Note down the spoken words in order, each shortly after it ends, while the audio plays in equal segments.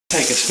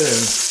Take a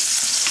spoon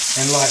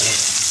and lightly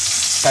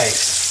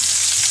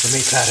baste the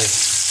meat patty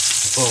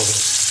with all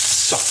those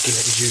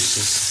succulent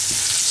juices.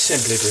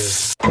 Simply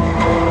brilliant.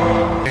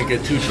 Can't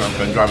get too drunk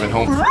when driving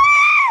home. They're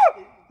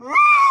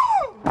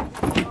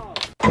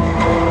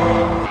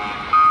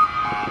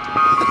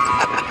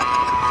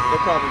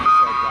probably just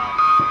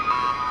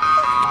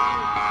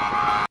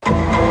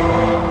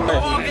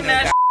Walking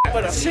that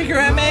with a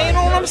cigarette, man. You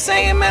know what I'm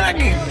saying, man? I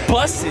get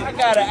busted. I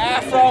got an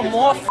afro,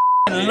 more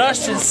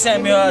lush than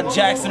Samuel L.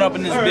 Jackson up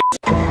in this bitch.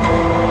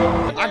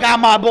 I got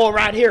my boy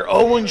right here,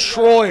 Owen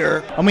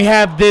Schroyer. And we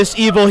have this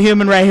evil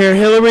human right here.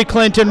 Hillary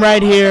Clinton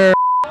right here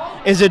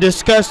is a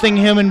disgusting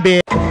human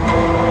being.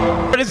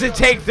 What does it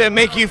take to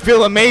make you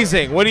feel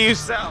amazing? What do you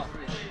sell?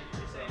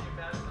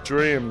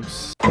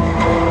 dreams.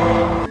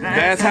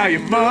 That's how you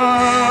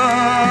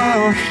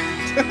fuck.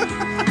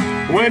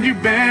 When you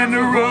bend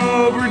her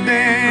over,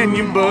 then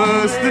you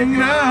bust a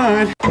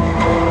nut.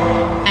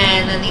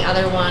 And then the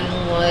other one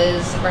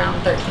was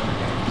around 1300.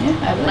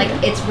 Yeah, like,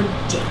 it's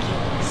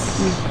ridiculous.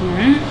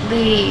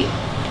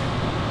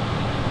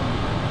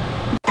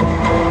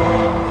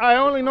 I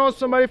only know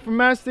somebody from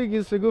Mastic.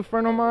 He's a good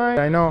friend of mine.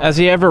 I know. Has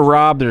he ever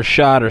robbed or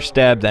shot or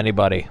stabbed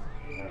anybody?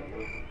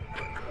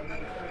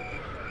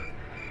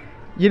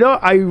 You know,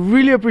 I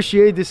really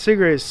appreciate this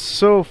cigarette. It's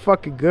so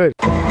fucking good.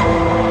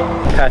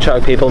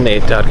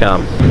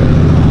 PatchockPeopleMeet.com.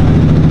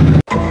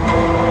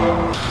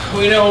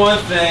 We know one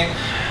thing.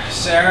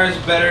 Sarah's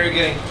better at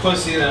getting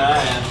pussy than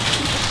I am.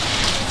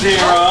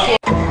 Zero.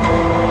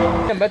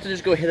 I'm about to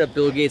just go hit up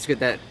Bill Gates, get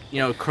that, you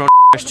know, Coronavirus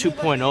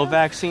 2.0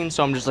 vaccine,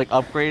 so I'm just like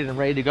upgraded and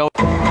ready to go.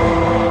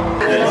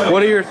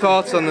 What are your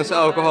thoughts on this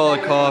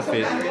alcoholic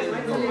coffee?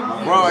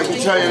 Well, I can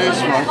tell you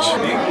this much.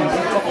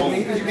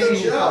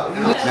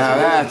 Now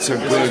that's a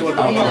good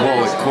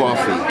alcoholic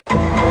coffee.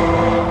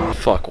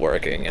 Fuck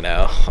working, you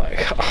know,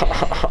 like.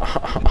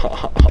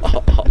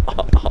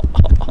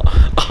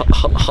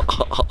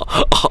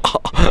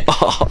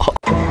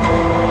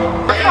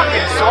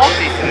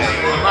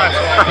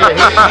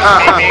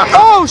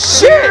 Oh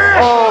shit!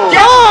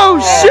 Oh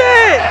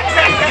shit!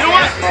 You know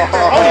what?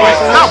 Oh my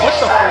god, what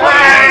the fuck?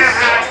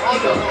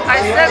 I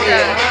said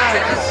that.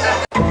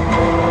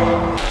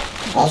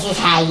 This is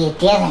how you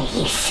do it,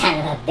 you son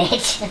of a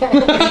bitch.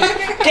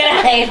 Get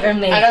away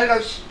from me. I gotta go.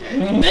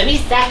 Let me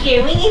suck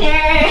your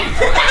wiener.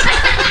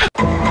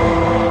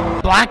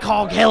 Black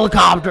Hawk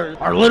helicopters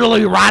are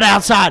literally right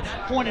outside.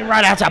 Pointing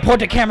right outside. Point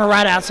the camera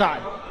right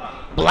outside.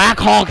 Black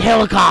Hawk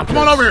helicopters.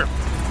 Come on over here.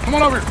 Come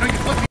on over here.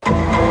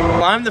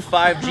 I'm the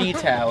 5G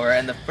tower,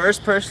 and the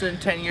first person in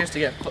 10 years to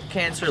get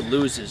cancer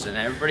loses, and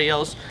everybody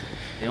else,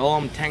 they owe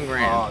them 10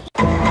 grand.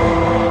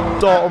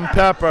 Salt and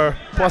pepper.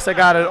 Plus I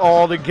got it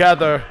all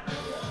together.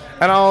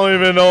 And I don't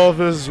even know if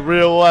this is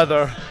real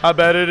leather. I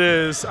bet it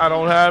is. I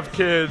don't have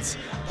kids.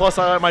 Plus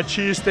I got my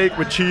cheesesteak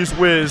with cheese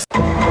whiz.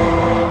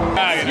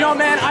 Yo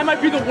man, I might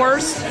be the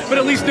worst, but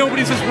at least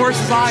nobody's as worse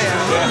as I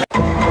am.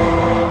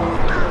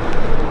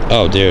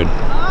 Oh, dude.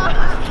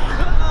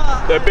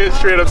 That bitch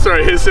straight up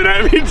started hissing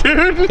at me,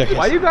 dude.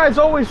 Why you guys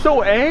always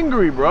so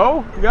angry,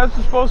 bro? You guys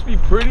are supposed to be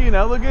pretty and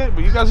elegant,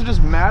 but you guys are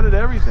just mad at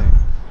everything.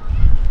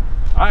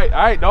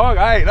 Alright, dog,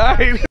 alright.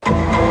 Sweet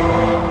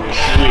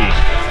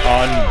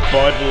on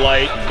Bud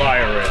Light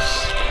virus.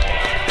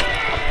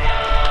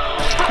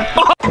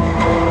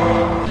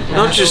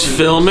 Don't just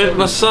film it,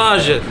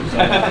 massage it.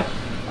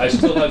 I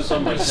still have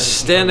some myself.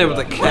 Stand there with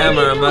the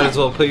camera, I might as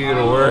well put you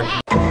to work.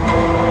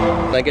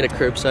 Can I get a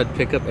curbside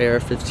pickup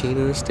AR-15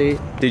 in the state?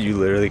 Dude, you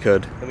literally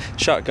could.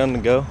 Shotgun to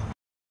go.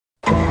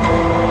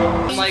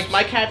 I'm like,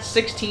 my cat's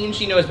 16,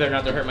 she knows better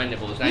not to hurt my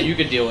nipples. Now you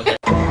could deal with it.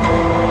 You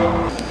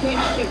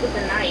can't shoot with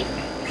a knife.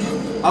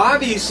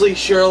 Obviously,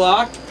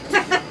 Sherlock.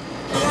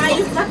 Why are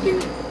you fucking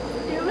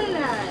doing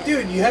that?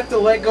 Dude, you have to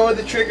let go of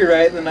the trigger,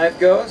 right? And the knife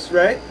goes,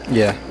 right?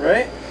 Yeah.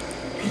 Right?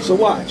 So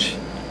watch.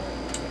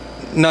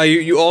 No,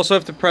 you also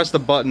have to press the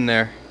button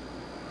there.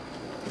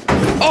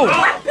 Oh!